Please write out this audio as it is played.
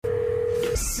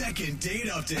Second date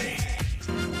update.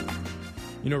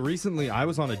 You know, recently I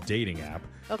was on a dating app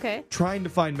Okay. trying to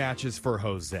find matches for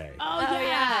Jose. Oh,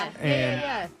 yeah.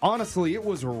 And honestly, it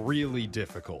was really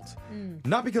difficult.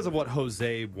 Not because of what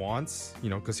Jose wants,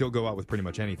 because he'll go out with pretty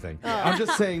much anything. I'm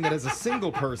just saying that as a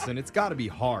single person, it's got to be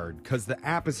hard because the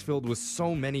app is filled with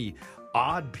so many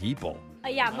odd people.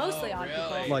 Yeah, mostly odd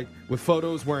people. Like with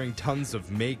photos wearing tons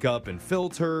of makeup and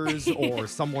filters, or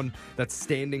someone that's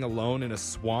standing alone in a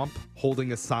swamp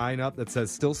holding a sign up that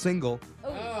says still single.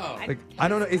 Like, I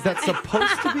don't know, is that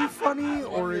supposed to be funny,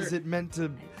 or is it meant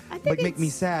to make me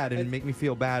sad and make me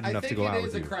feel bad enough to go out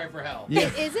with you? I think it is a cry for help. Yeah.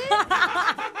 Is it?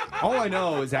 All I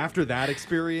know is after that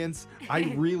experience,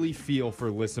 I really feel for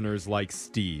listeners like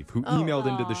Steve, who emailed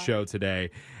into the show today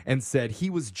and said he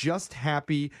was just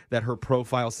happy that her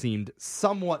profile seemed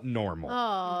somewhat normal.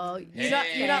 Oh,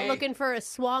 you're not looking for a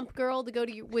swamp girl to go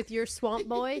to with your swamp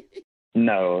boy?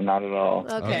 No, not at all.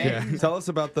 Okay. Tell us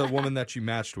about the woman that you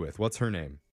matched with. What's her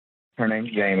name? Her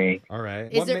name's Jamie. All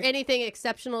right. Is there anything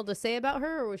exceptional to say about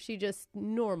her, or was she just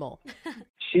normal?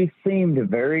 She seemed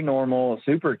very normal,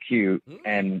 super cute,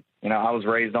 and I was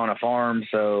raised on a farm,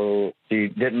 so she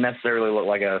didn't necessarily look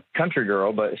like a country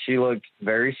girl, but she looked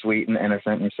very sweet and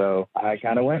innocent, and so I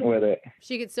kind of went with it.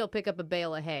 She could still pick up a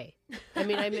bale of hay. I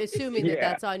mean, I'm assuming that Yeah.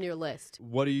 that's on your list.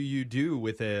 What do you do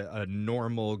with a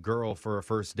normal girl for a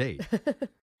first date?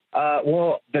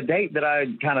 Well, the date that I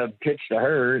kind of pitched to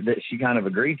her that she kind of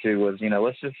agreed to was,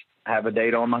 let's just have a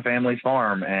date on my family's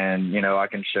farm, and, I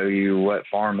can show you what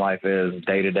farm life is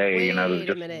day to day. Wait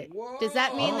a minute. Does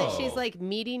that mean that she's like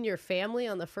meeting your family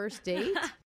on the first date?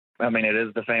 I mean, it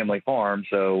is the family farm,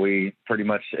 so we pretty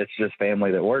much, it's just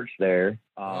family that works there.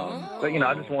 But,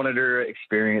 I just wanted her to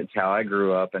experience how I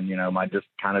grew up and, my just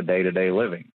kind of day-to-day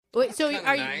living. Wait, so Kinda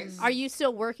are nice. are you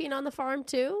still working on the farm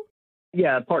too?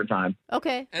 Yeah, part-time.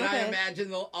 Okay. And okay. I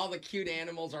imagine all the cute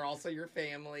animals are also your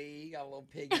family. You got a little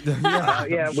pig.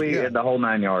 The whole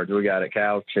 9 yards. We got it,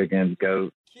 cows, chickens,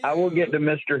 goats. I will get to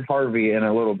Mr. Harvey in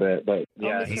a little bit, but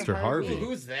yeah. Mr. Mr. Harvey.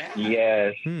 Who's that?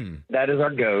 Yes, that is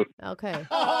our goat. Okay.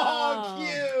 Oh,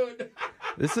 cute.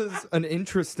 This is an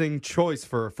interesting choice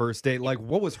for a first date. Like,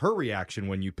 what was her reaction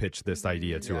when you pitched this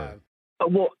idea to her?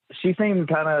 Well, she seemed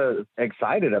kind of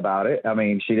excited about it. I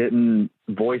mean, she didn't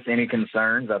voice any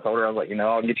concerns. I told her, I was like,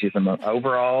 I'll get you some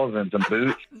overalls and some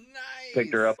boots. Nice.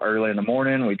 Picked her up early in the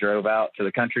morning. We drove out to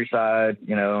the countryside,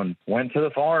 and went to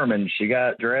the farm, and she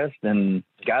got dressed and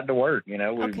got to work,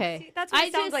 Okay. See, that's what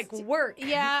it sounds like work.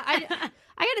 Yeah, I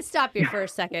got to stop you for a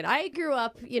second. I grew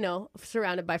up,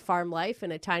 surrounded by farm life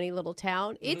in a tiny little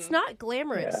town. It's not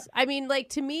glamorous. Yeah. I mean,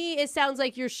 to me, it sounds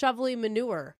like you're shoveling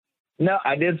manure. No,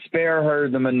 I did spare her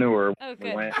the manure. Oh, We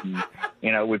good. went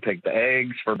and, we picked the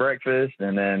eggs for breakfast,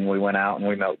 and then we went out and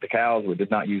we milked the cows. We did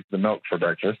not use the milk for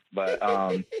breakfast. But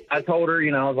I told her,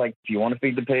 I was like, if you want to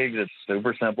feed the pigs, it's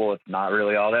super simple. It's not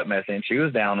really all that messy. And she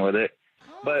was down with it.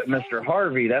 But Mr.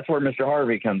 Harvey, that's where Mr.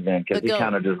 Harvey comes in, because The he goat.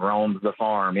 kind of just roams the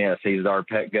farm. Yes, he's our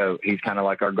pet goat. He's kind of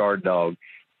like our guard dog.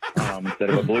 Instead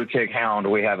of a blue tick hound,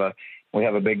 we have a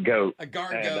big goat. A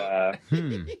guard And,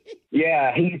 goat.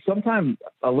 yeah, he's sometimes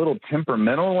a little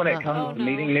temperamental when it comes Oh, to no.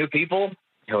 meting new people.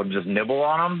 He'll just nibble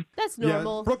on them. That's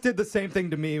normal. Yeah, Brooke did the same thing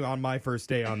to me on my first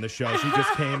day on the show. She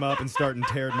just came up and started and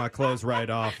tearing my clothes right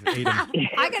off. Ate them.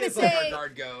 I gotta It's like our say,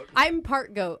 guard goat. I'm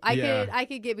part goat. Yeah. I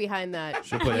could get behind that.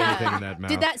 She'll put anything in that mouth.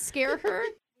 Did that scare her?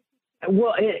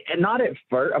 Well, not at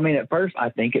first. I mean, at first I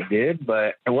think it did,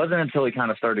 but it wasn't until he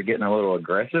kind of started getting a little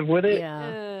aggressive with it.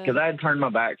 Yeah. Because I had turned my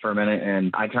back for a minute,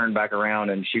 and I turned back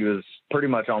around, and she was pretty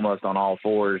much almost on all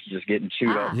fours, just getting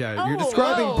chewed up. Yeah, you're Oh.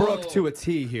 describing Oh. Brooke to a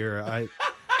T here.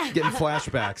 Getting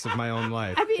flashbacks of my own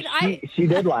life. I mean, She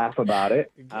did laugh about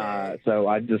it, so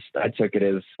I took it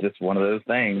as just one of those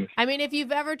things. I mean, if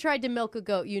you've ever tried to milk a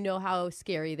goat, you know how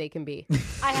scary they can be.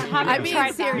 I haven't I'm being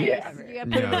tried serious. that. You got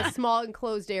to put them in Yeah. a small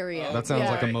enclosed area. That sounds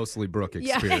Yeah. like a mostly Brooke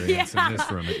Yeah. experience in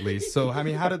this room, at least. So, I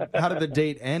mean, how did the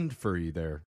date end for you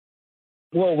there?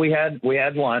 Well, we had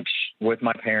lunch with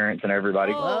my parents and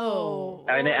everybody, Whoa.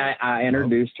 and I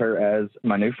introduced her as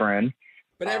my new friend.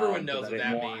 But everyone I knows what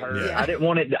didn't that want means. her- Yeah. I didn't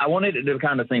want it. I wanted it to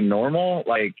kind of seem normal,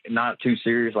 like not too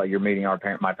serious, like you're meeting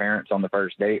my parents on the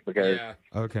first date, because Yeah.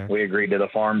 Okay. we agreed to the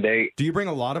farm date. Do you bring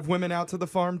a lot of women out to the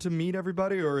farm to meet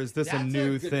everybody, or is this a That's a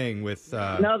new good- thing with...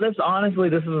 No, this is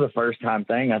a first time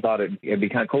thing. I thought it'd be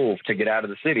kind of cool to get out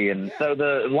of the city, and so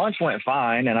the lunch went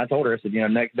fine. And I told her, I said,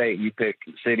 next date you pick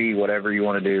city, whatever you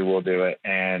want to do, we'll do it.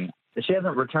 And she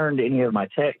hasn't returned any of my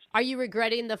texts. Are you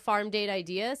regretting the farm date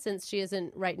idea since she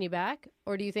isn't writing you back?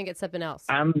 Or do you think it's something else?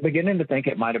 I'm beginning to think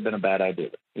it might have been a bad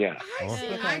idea. Yeah.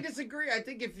 I disagree. I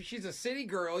think if she's a city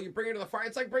girl, you bring her to the farm.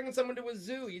 It's like bringing someone to a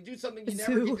zoo. You do something you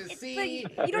never get to see.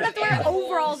 Like, you don't have to wear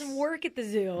overalls and work at the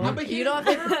zoo. But you don't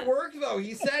have to work, though.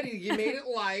 He said you made it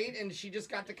light, and she just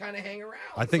got to kind of hang around.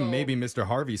 I think maybe Mr.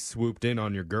 Harvey swooped in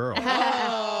on your girl.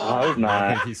 I hope I not.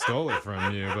 think he stole it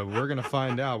from you, but we're going to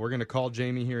find out. We're going to call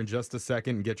Jamie here in just a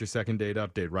second and get your second date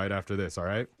update right after this, all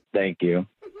right? Thank you.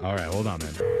 All right, hold on,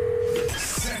 man.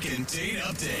 Second date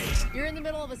update. You're in the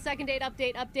middle of a second date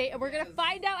update, and we're going to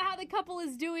find out how the couple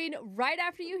is doing right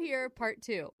after you hear part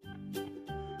 2.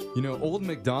 You know, Old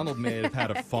MacDonald may have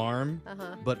had a farm,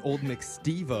 but Old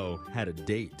McStevo had a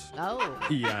date. Oh.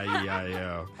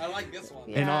 E-I-E-I-O. I like this one.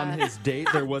 And on his date,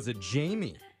 there was a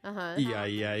Jamie.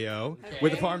 E-I-E-I-O.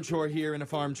 With a farm chore here and a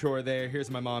farm chore there. Here's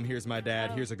my mom, here's my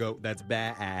dad, here's a goat. That's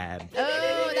bad.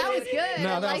 Oh, that was good.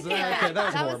 No, I that was like it. okay. That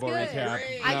was a horrible good. recap.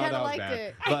 Great. I No, kind that of was liked bad.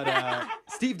 it. But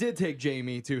Steve did take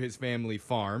Jamie to his family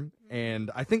farm,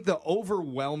 and I think the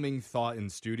overwhelming thought in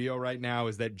studio right now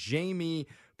is that Jamie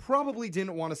probably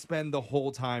didn't want to spend the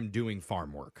whole time doing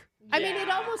farm work. I mean, it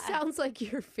almost sounds like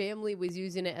your family was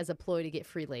using it as a ploy to get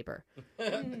free labor.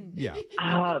 Yeah.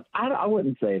 I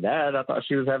wouldn't say that. I thought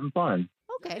she was having fun.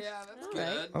 Okay. Yeah, that's All good.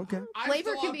 right. Okay. I'm Flavor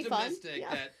still can be fun. optimistic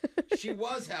Yeah. that she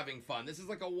was having fun. This is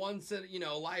like a once in,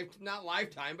 not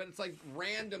lifetime, but it's like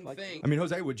random thing. I mean,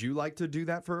 Jose, would you like to do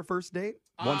that for a first date?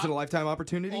 Once in a lifetime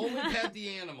opportunity? Only pet the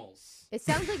animals. It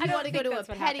sounds like you don't want to go think to a that's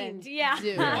what petting happened. Yeah.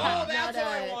 zoo. Oh, that's not what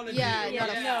I wanna Yeah, do. not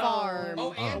a Yeah. farm.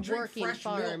 Oh, and a drink working fresh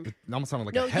farm. milk. It almost sounded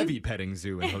like No, a you- heavy petting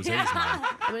zoo in Jose's mind.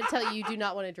 I'm going to tell you, you do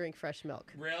not want to drink fresh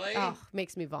milk. Really? Oh,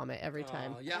 makes me vomit every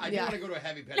time. Yeah, I do want to go to a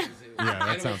heavy petting zoo. Yeah, that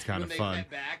And sounds kind when of they fun. pet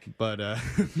back. But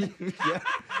yeah,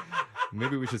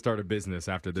 maybe we should start a business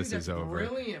after this Dude, is that's over.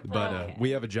 brilliant, But bro. Okay.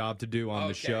 we have a job to do on the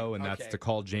Okay, show, and that's okay. to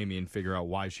call Jamie and figure out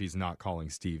why she's not calling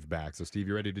Steve back. So, Steve,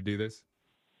 you ready to do this?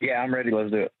 Yeah, I'm ready.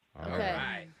 Let's do it. All Okay. right,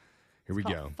 Right. here we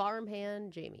It's go. called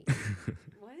Farmhand Jamie.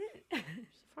 What? She's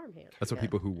a farmhand. That's what Yeah.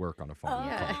 people who work on a farm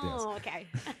Yeah. call. Oh, okay.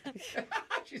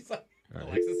 She's like, All right.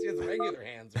 Alexis, she has regular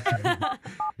hands. Yes.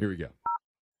 Here we go.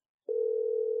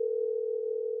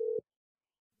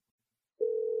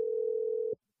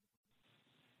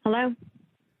 Hello?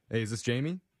 Hey, is this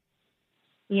Jamie?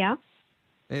 Yeah?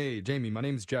 Hey, Jamie, my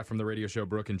name's Jeff from the radio show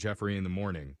Brooke and Jeffrey in the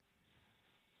Morning.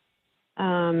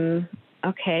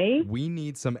 Okay. We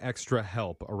need some extra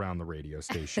help around the radio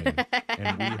station,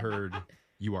 and we heard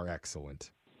you are excellent.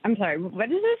 I'm sorry,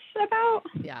 what is this about?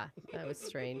 Yeah, that was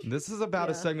strange. This is about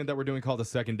a Yeah. segment that we're doing called a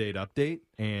second date update,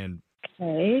 and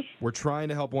Okay. we're trying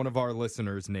to help one of our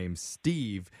listeners named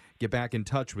Steve get back in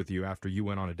touch with you after you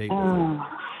went on a date with him.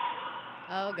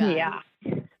 Oh, God. Yeah.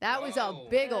 That was a Oh.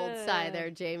 big old sigh there,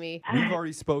 Jamie. We've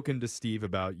already spoken to Steve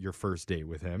about your first date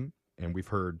with him, and we've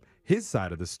heard his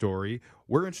side of the story.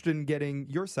 We're interested in getting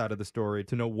your side of the story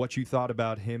to know what you thought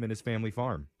about him and his family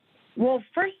farm. Well,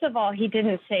 first of all, he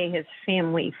didn't say his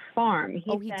family farm.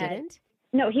 Oh, he said, didn't?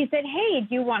 No, he said, hey,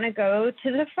 do you want to go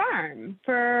to the farm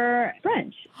for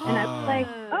brunch? And I was like,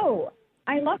 oh,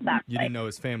 I love that You place. didn't know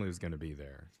his family was going to be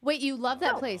there. Wait, you love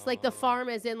that place? Like the farm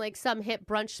as in like some hip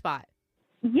brunch spot?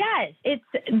 Yes, it's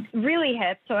really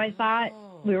hip. So I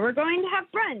thought we were going to have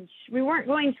brunch. We weren't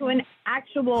going to an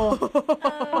actual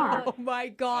farm. Oh, my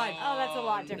God. Oh, that's a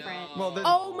lot different. Well, then,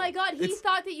 Oh, my God. He It's-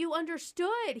 thought that you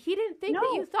understood. He didn't think that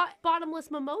No. you thought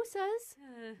bottomless mimosas.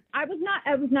 I was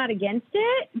not against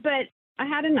it, but I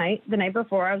had the night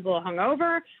before. I was a little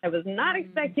hungover. I was not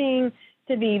expecting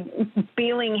to be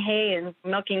baling hay and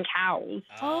milking cows.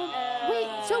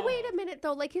 Wait a minute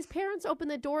though. Like his parents open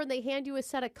the door and they hand you a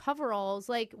set of coveralls.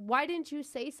 Like, why didn't you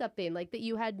say something like that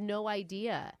you had no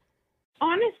idea?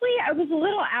 Honestly, I was a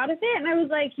little out of it, and I was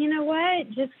like, you know what?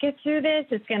 Just get through this.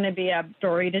 It's going to be a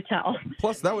story to tell.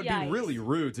 plus, that would be Yikes. really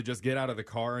rude to just get out of the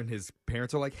car and his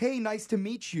parents are like, hey, nice to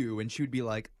meet you. And she would be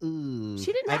like, ooh.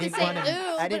 She didn't have to say,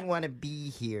 "Ooh," I but- didn't want to be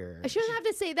here. She doesn't have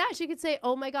to say that. She could say,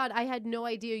 "Oh my God, I had no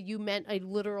idea you meant a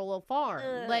literal farm."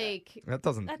 Like, That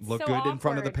doesn't That's look so good in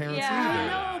front of the awkward. parents Yeah.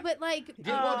 either. I know, but like, Did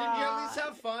you at least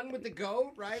have fun with the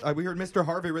goat, right? We heard Mr.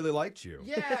 Harvey really liked you.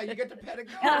 Yeah, you get to pet a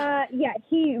goat. Yeah,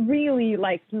 he really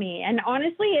liked me. And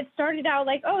honestly, it started out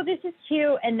like, oh, this is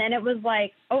cute. And then it was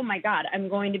like, oh my God, I'm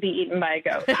going to be eaten by a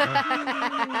goat.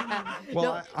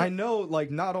 Well, I know,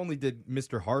 like, not only did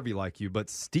Mr. Harvey like you, but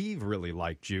Steve really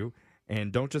liked you.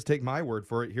 And don't just take my word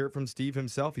for it. Hear it from Steve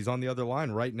himself. He's on the other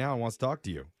line right now and wants to talk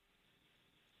to you.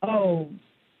 Oh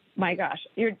my gosh,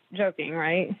 you're joking,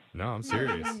 right? No, I'm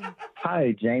serious.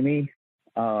 Hi, Jamie.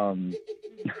 I'm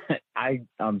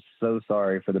so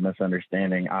sorry for the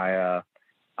misunderstanding. I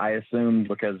I assumed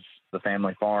because the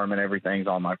family farm and everything's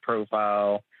on my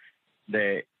profile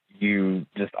that you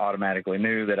just automatically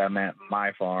knew that I meant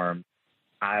my farm.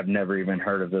 I've never even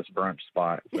heard of this brunch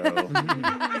spot. So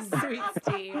Sweet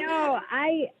Steve. No,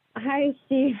 hi,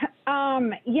 Steve.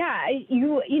 Yeah,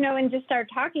 you know, and just start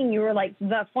talking. You were like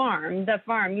the farm.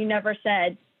 You never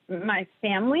said my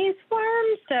family's farm.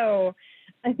 So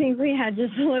I think we had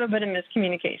just a little bit of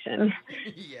miscommunication.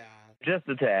 Yeah. just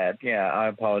a tad. Yeah, I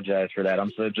apologize for that.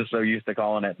 I'm so used to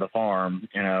calling it the farm,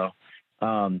 you know.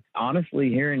 Honestly,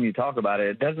 hearing you talk about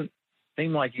it doesn't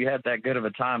seem like you had that good of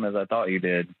a time as I thought you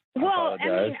did. Well, I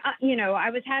mean, you know, I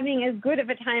was having as good of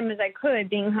a time as I could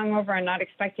being hungover and not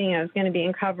expecting I was going to be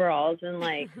in coveralls and,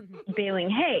 like, baling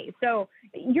hay. So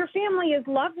your family is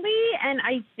lovely, and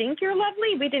I think you're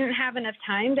lovely. We didn't have enough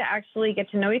time to actually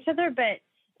get to know each other, but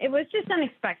it was just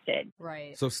unexpected.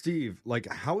 Right. So, Steve,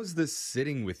 like, how is this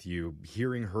sitting with you,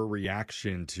 hearing her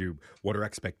reaction to what her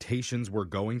expectations were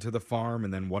going to the farm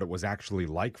and then what it was actually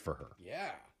like for her?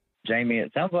 Yeah. Jamie,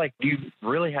 it sounds like you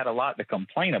really had a lot to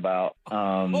complain about. You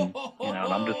know, and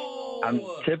I'm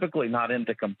typically not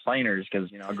into complainers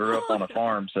because, you know, I grew up on a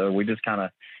farm, so we just kind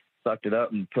of sucked it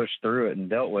up and pushed through it and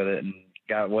dealt with it and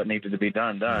got what needed to be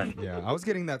done. Yeah, I was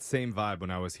getting that same vibe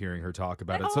when I was hearing her talk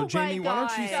about it. So, Oh, Jamie, my why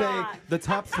don't you God. say the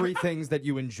top 3 things that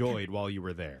you enjoyed while you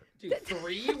were there? Dude,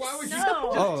 3? Why would you No.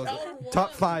 tell her Oh, top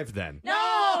one? 5 then. No!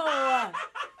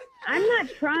 I'm not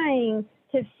trying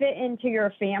to fit into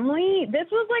your family. This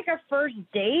was like a first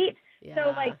date.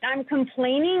 So, like, I'm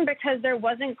complaining because there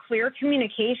wasn't clear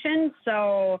communication.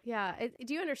 So, Yeah.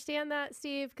 Do you understand that,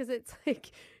 Steve? Because it's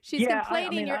like she's Yeah, complaining.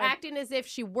 I mean, You're acting as if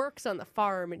she works on the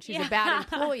farm and she's a bad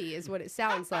employee, is what it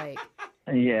sounds like.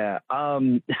 Yeah,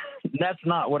 that's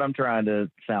not what I'm trying to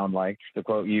sound like. To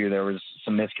quote you, there was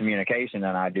some miscommunication, and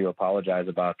I do apologize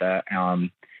about that.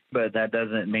 But that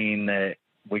doesn't mean that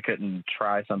we couldn't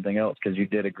try something else because you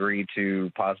did agree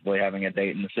to possibly having a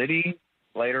date in the city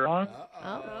later on.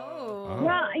 Oh.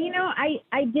 well, you know,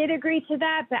 I did agree to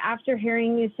that. But after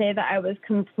hearing you say that I was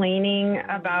complaining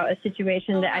about a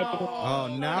situation that I didn't.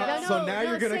 Oh, now No, so now no,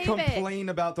 you're going to save it. complain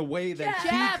about the way that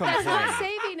Jeff, he that's not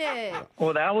complained. saving it.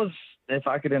 Well, that was, if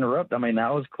I could interrupt, I mean,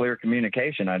 that was clear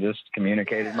communication. I just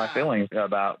communicated my feelings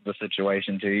about the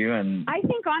situation to you. And I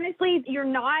think, honestly, you're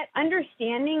not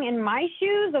understanding in my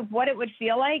shoes of what it would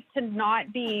feel like to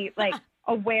not be, like,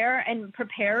 aware and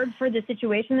prepared for the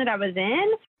situation that I was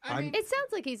in. It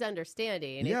sounds like he's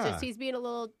understanding. Yeah. It's just he's being a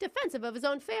little defensive of his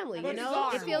own family, you But know?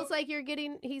 he's It feels like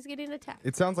he's getting attacked.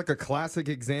 It sounds like a classic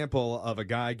example of a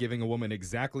guy giving a woman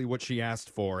exactly what she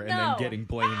asked for and then No. getting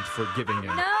blamed for giving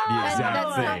him the That's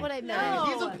exact thing. not what I meant.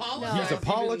 He's apologizing. He's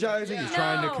apologizing. He's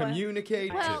trying to No.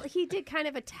 communicate. Well, he did kind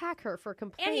of attack her for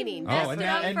complaining. messed Oh, and it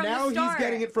now, up and from the now he's start.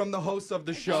 getting it from the host of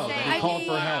the show that he I called mean-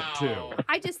 for help too.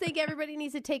 I just think everybody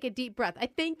needs to take a deep breath. I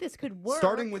think this could work.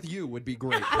 Starting with you would be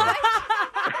great.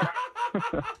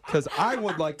 Because I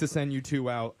would like to send you two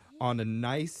out on a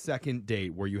nice second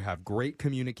date where you have great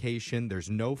communication. There's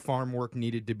no farm work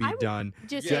needed to be done.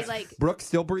 just Yes, say, like, Brooke's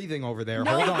still breathing over there.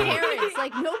 no Hold on. parents.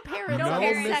 Like, no parents. No on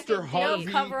Mr. the second Harvey.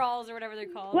 date. Coveralls or whatever they're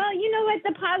called. Well, you know what?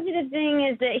 The positive thing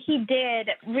is that he did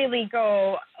really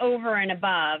go over and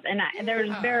above. And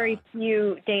there's very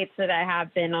few dates that I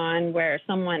have been on where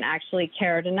someone actually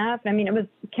cared enough. I mean, it was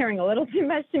caring a little too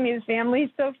much to meet his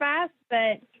family so fast,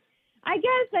 but I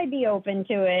guess I'd be open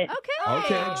to it.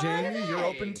 Okay, Jamie, you're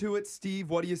open to it. Steve,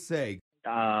 what do you say?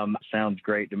 sounds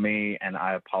great to me, and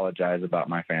I apologize about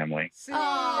my family. See?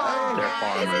 Oh, They're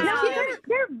farmers.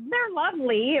 No, they're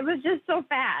lovely. It was just so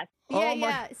fast. Yeah, Oh, my-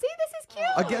 yeah. See, this is cute.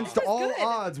 Against This is all good.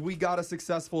 odds, we got a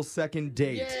successful second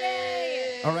date.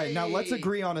 Yay! All right, now let's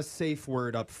agree on a safe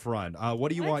word up front. What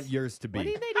do you want yours to What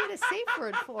do be? they need a safe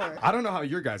word for? I don't know how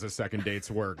your guys' second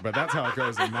dates work, but that's how it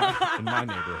goes in my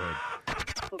neighborhood.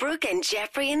 Brooke and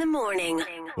Jeffrey in the morning.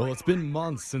 Well, it's been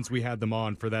months since we had them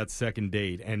on for that second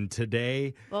date, and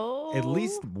today, Oh. at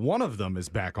least one of them is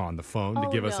back on the phone to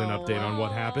Oh, give us an no. update on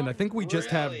what happened. I think we just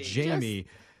have Really? Jamie.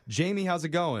 Jamie, how's it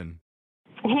going?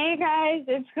 Hey guys,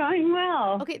 it's going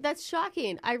well. Okay, that's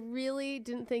shocking. I really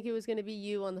didn't think it was going to be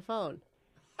you on the phone.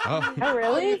 Oh, Oh,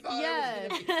 really? thought it Yeah.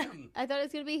 was gonna be him. I thought it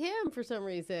was going to be him for some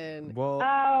reason. well,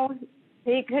 Oh,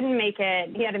 he couldn't make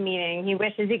it. He had a meeting. He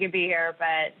wishes he could be here,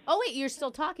 but Oh, wait, you're still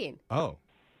talking. oh.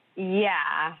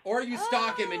 yeah. Or you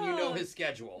stalk him and you know his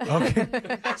schedule. Okay.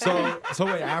 So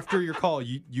wait, after your call,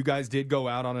 you guys did go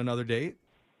out on another date?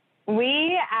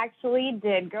 We actually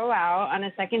did go out on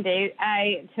a second date.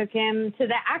 I took him to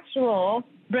the actual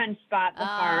brunch spot, the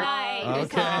farm. Nice. Good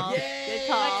Okay. call. Yay! Good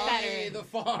call. Much better. The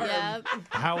farm. Yep.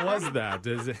 How was that?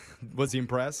 Was he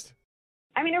impressed?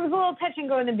 I mean, it was a little touch and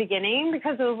go in the beginning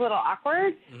because it was a little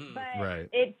awkward, but Right.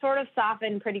 it sort of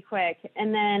softened pretty quick.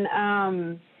 And then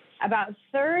about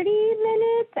 30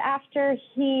 minutes after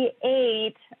he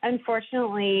ate,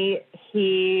 unfortunately,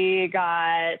 he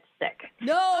got sick.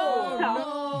 No.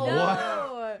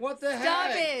 No. What the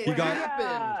Stop heck? it. He got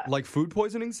Yeah. like food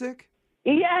poisoning sick?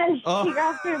 Yes, Oh. he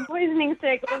got food poisoning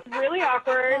sick. It was really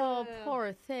awkward. Oh,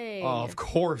 poor thing. Oh, of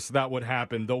course that would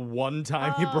happen. The one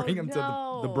time you Oh, bring him to the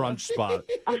no. brunch spot,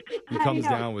 he I comes know.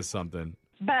 down with something.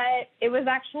 But it was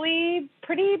actually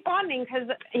pretty bonding because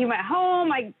he went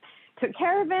home. I took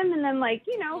care of him, and then, like,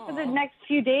 you know, for the next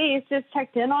few days, just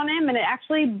checked in on him, and it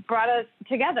actually brought us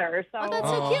together. So, Oh, that's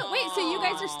so cute. Wait, so you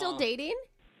guys are still dating?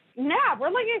 yeah, we're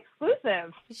like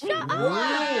exclusive. Shut up. Wow.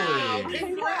 I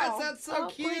Congrats. know. That's so Oh,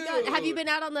 cute. my God. Have you been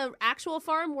out on the actual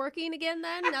farm working again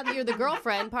then? Now that you're the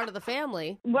girlfriend, part of the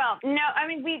family. Well, no, I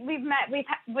mean, we've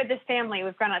with this family,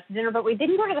 we've gone out to dinner, but we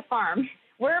didn't go to the farm.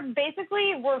 We're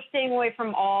staying away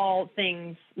from all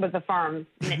things with the farm.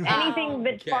 Anything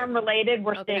that's Okay. farm related,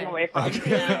 we're staying away from. Leave the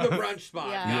brunch spot.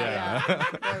 Yeah. Yeah.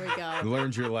 There we go.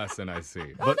 Learned your lesson, I see.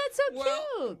 Oh, But that's so Well,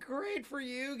 cute. great for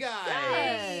you guys.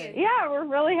 Yes. Yeah, we're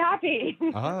really happy.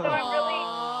 Oh. So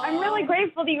I'm really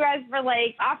grateful to you guys for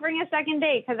like offering a second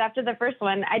date because after the first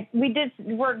one,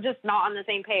 we're just not on the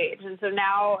same page, and so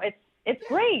now it's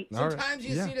great. All right. Sometimes you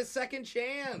Yeah. just need a second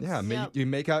chance. Yeah, Yep. you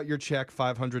make out your check,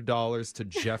 $500 to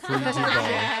Jeffrey Duvall,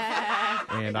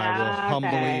 and I will humbly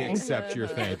Okay. accept your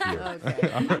thank you.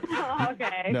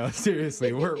 Okay. No,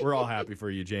 seriously, we're all happy for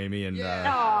you, Jamie, and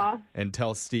Aw, and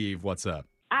tell Steve what's up.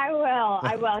 I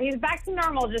will. He's back to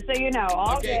normal, just so you know.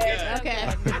 All Okay, good. good.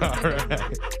 Okay. All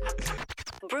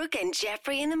right. Brooke and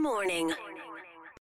Jeffrey in the morning.